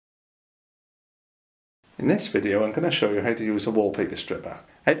In this video I'm going to show you how to use a wallpaper stripper.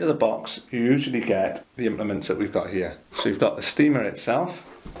 Out of the box you usually get the implements that we've got here. So you've got the steamer itself,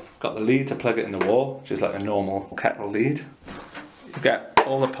 got the lead to plug it in the wall, which is like a normal kettle lead. You get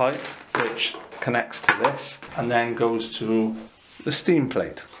all the pipe which connects to this and then goes to the steam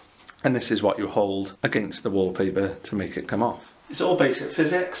plate. And this is what you hold against the wallpaper to make it come off. It's all basic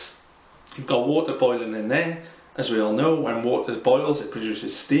physics. You've got water boiling in there. As we all know, when water boils it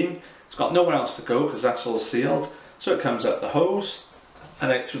produces steam. It's got nowhere else to go because that's all sealed. So it comes up the hose and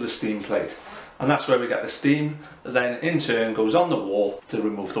out through the steam plate. And that's where we get the steam that then in turn goes on the wall to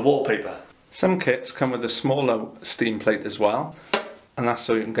remove the wallpaper. Some kits come with a smaller steam plate as well, and that's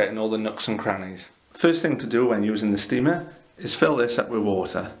so you can get in all the nooks and crannies. First thing to do when using the steamer is fill this up with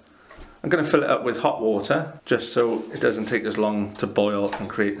water. I'm going to fill it up with hot water just so it doesn't take as long to boil and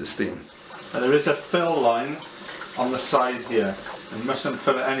create the steam. Now there is a fill line on the side here. You mustn't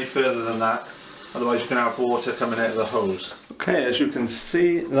fill it any further than that, otherwise you're going to have water coming out of the hose. Okay, as you can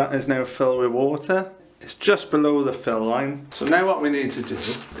see, that is now filled with water. It's just below the fill line. So now what we need to do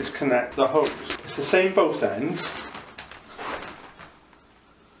is connect the hose. It's the same both ends.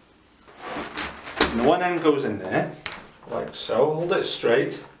 And the one end goes in there, like so. Hold it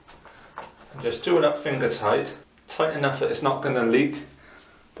straight and just do it up finger tight. Tight enough that it's not going to leak,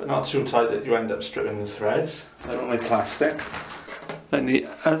 but not too tight that you end up stripping the threads. I don't like plastic. Then the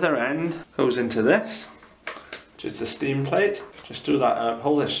other end goes into this, which is the steam plate. Just do that up,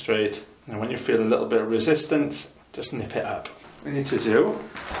 hold it straight, and when you feel a little bit of resistance, just nip it up. What we need to do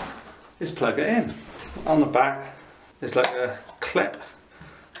is plug it in. On the back there's like a clip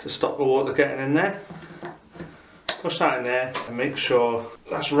to stop the water getting in there. Push that in there and make sure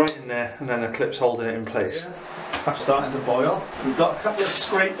that's right in there, and then the clip's holding it in place. That's starting to boil. We've got a couple of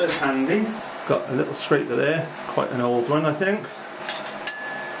scrapers handy. Got a little scraper there, quite an old one I think.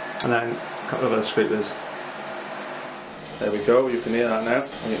 And then a couple of other scrapers. There we go, you can hear that now.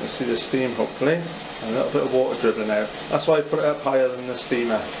 And you can see the steam hopefully. And a little bit of water dribbling out. That's why I put it up higher than the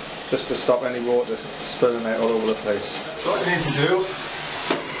steamer, just to stop any water spilling out all over the place. So what you need to do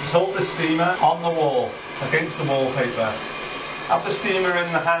is hold the steamer on the wall, against the wallpaper. Have the steamer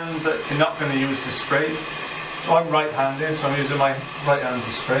in the hand that you're not going to use to scrape. So I'm right-handed, so I'm using my right hand to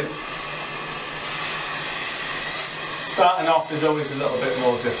scrape. Starting off is always a little bit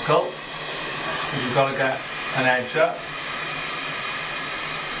more difficult because you've got to get an edge up.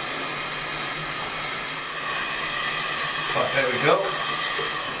 Right, there we go.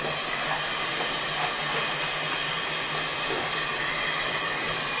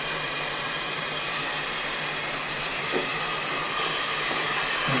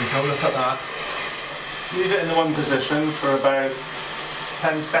 There we go, look at that. Leave it in the one position for about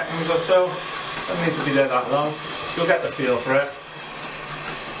 10 seconds or so. Doesn't need to be there that long. You'll get the feel for it.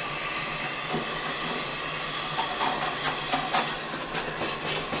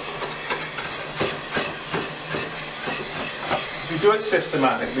 If you do it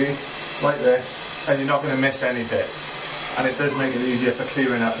systematically, like this, then you're not going to miss any bits. And it does make it easier for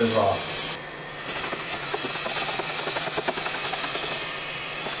clearing up as well.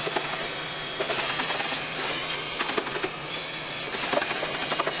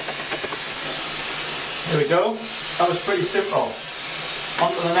 There we go, that was pretty simple.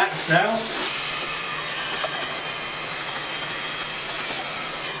 On to the next now.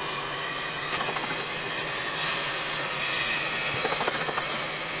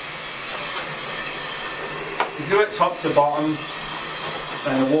 You do it top to bottom,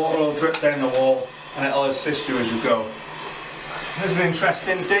 then the water will drip down the wall and it'll assist you as you go. There's an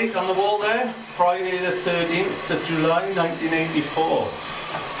interesting date on the wall there, Friday the 13th of July 1984.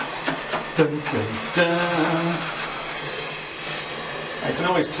 Dun, dun, dun. I can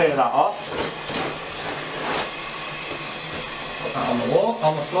always tear that off. Put that on the wall,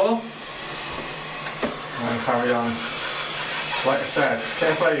 on the floor, and then carry on. Like I said,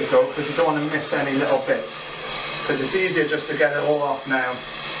 careful where you go because you don't want to miss any little bits. Because it's easier just to get it all off now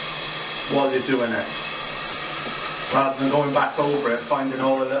while you're doing it, rather than going back over it, finding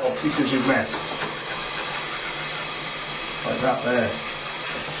all the little pieces you've missed. Like that there.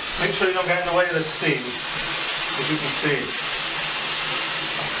 Make sure you don't get in the way of the steam, as you can see,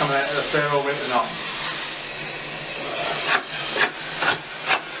 that's coming out of the ferro winter knots.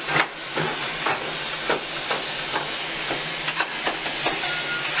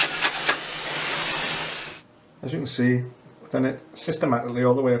 As you can see, I've done it systematically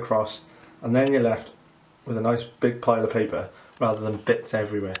all the way across, and then you're left with a nice big pile of paper rather than bits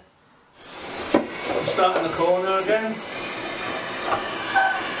everywhere. Start in the corner again.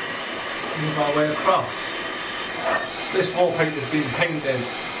 Move our way across. This wallpaper has been painted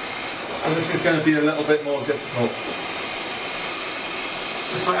And this is going to be a little bit more difficult.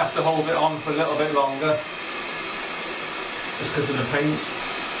 Just might have to hold it on for a little bit longer, just because of the paint.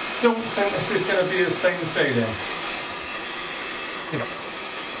 Don't think this is going to be as plain sailing.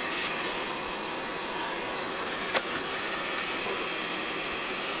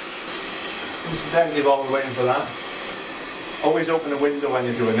 Incidentally, while we're waiting for that, always open the window when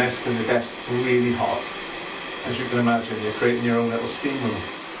you're doing this because it gets really hot. As you can imagine, you're creating your own little steam room.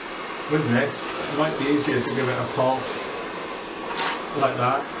 With this, it might be easier to give it a pull like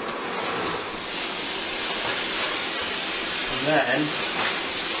that. And then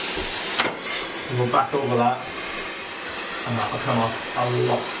we'll go back over that and that will come off a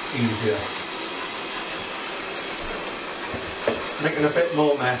lot easier. Making a bit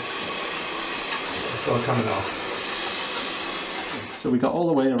more mess. It's still coming off. So we got all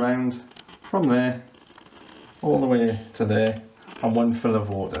the way around from there all the way to there and one fill of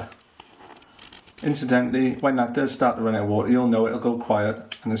water. Incidentally, when that does start to run out of water, you'll know it'll go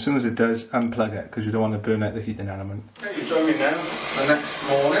quiet, and as soon as it does, unplug it because you don't want to burn out the heating element. Okay, you join me now the next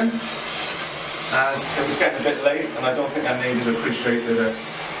morning, as it was getting a bit late and I don't think our neighbours appreciated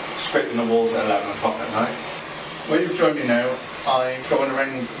us scraping the walls at 11 o'clock at night. Where you've joined me now, I'm going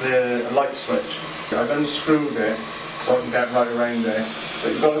around the light switch. I've unscrewed it so I can get right around there.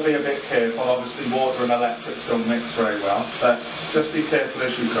 But you've got to be a bit careful. Obviously water and electrics don't mix very well, but just be careful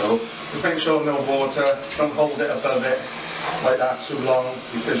as you go. Just make sure no water, don't hold it above it like that too long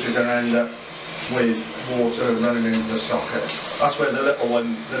because you're going to end up with water running into the socket. That's where the little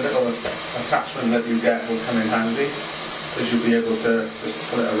attachment that you get will come in handy, because you'll be able to just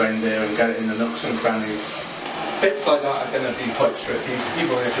put it around there and get it in the nooks and crannies. Bits like that are going to be quite tricky,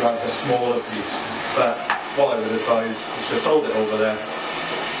 even if you have a smaller piece, but what I would advise is just hold it over there,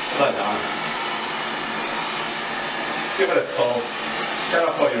 like that. Give it a pull, get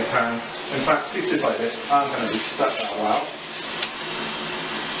off what you can. In fact, pieces like this aren't going to be stuck that well,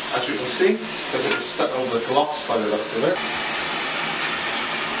 as you can see, because it was stuck over the gloss by the looks of it.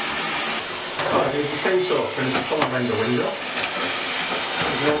 So I use the same sort of principle around the window.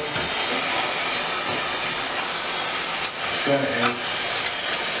 Get it in.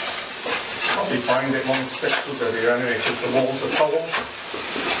 Probably find it won't stick too good here anyway because the walls are cold.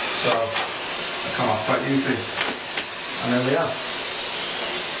 So they come off quite easily. And there we are.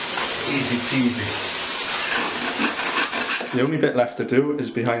 Easy peasy. The only bit left to do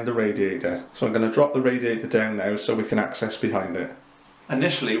is behind the radiator. So I'm going to drop the radiator down now so we can access behind it.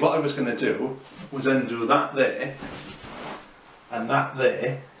 Initially what I was going to do was undo that there and that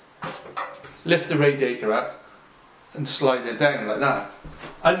there, lift the radiator up and slide it down like that.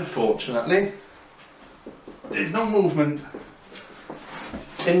 Unfortunately, there's no movement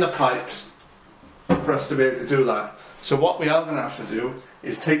in the pipes for us to be able to do that. So what we are going to have to do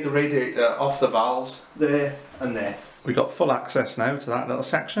is take the radiator off the valves there and there. We've got full access now to that little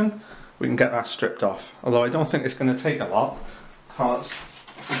section. We can get that stripped off. Although I don't think it's going to take a lot, because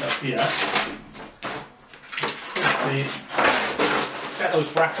up here, quickly get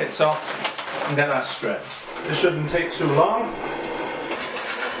those brackets off and get that stripped. It shouldn't take too long.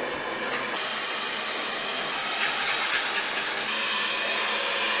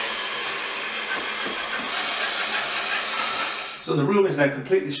 So the room is now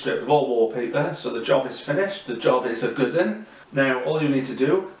completely stripped of all wallpaper, so the job is finished, the job is a good one. Now all you need to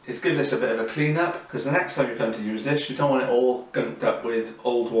do is give this a bit of a clean up, because the next time you come to use this you don't want it all gunked up with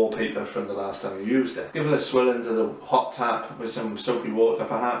old wallpaper from the last time you used it. Give it a swill under the hot tap with some soapy water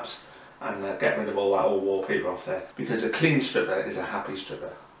perhaps, and get rid of all that old wallpaper off there, because a clean stripper is a happy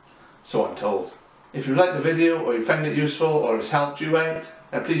stripper, so I'm told. If you liked the video or you found it useful or it's helped you out,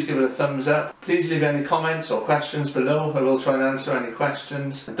 then please give it a thumbs up. Please leave any comments or questions below. I will try and answer any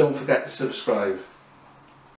questions, and don't forget to subscribe.